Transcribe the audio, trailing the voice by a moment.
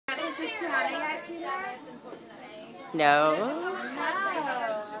Tiana yet, Tina? No. No.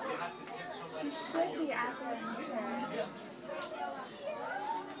 She should be at the meeting.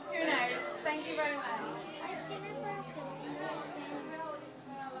 Who knows? Thank you very much.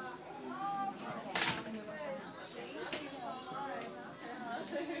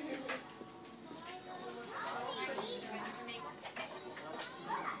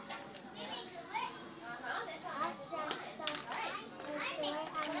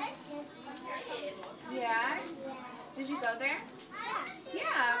 Yeah? Did you go there?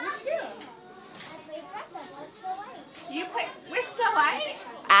 Yeah, what'd you do? You played with Snow White?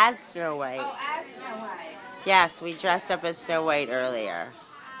 As Snow White. Oh, as Snow White. Yes, we dressed up as Snow White earlier.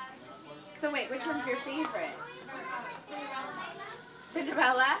 So wait, which one's your favorite?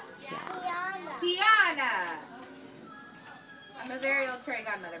 Cinderella? Yeah. Tiana! I'm a very old fairy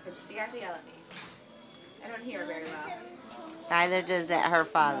godmother, but you have to yell at me. I don't hear very well. Neither does her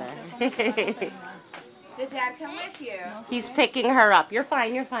father. Did Dad come with you? He's picking her up. You're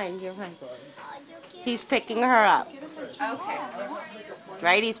fine, you're fine, you're fine. He's picking her up. Okay.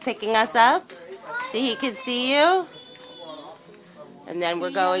 Right? He's picking us up. See, he can see you. And then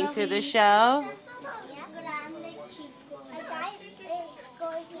we're going to the show.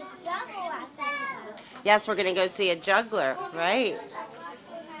 Yes, we're going to go see a juggler, right?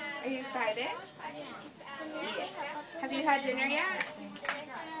 Are you excited? Yeah. Have you had dinner yet?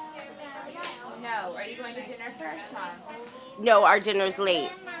 No. Are you going to dinner first, Mom? No, our dinner's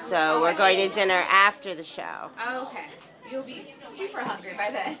late. So we're going to dinner after the show. Okay. You'll be super hungry by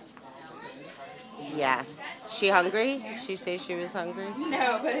then. Yes. She hungry? Did she say she was hungry?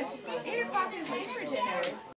 No, but it's 8 o'clock is late for dinner.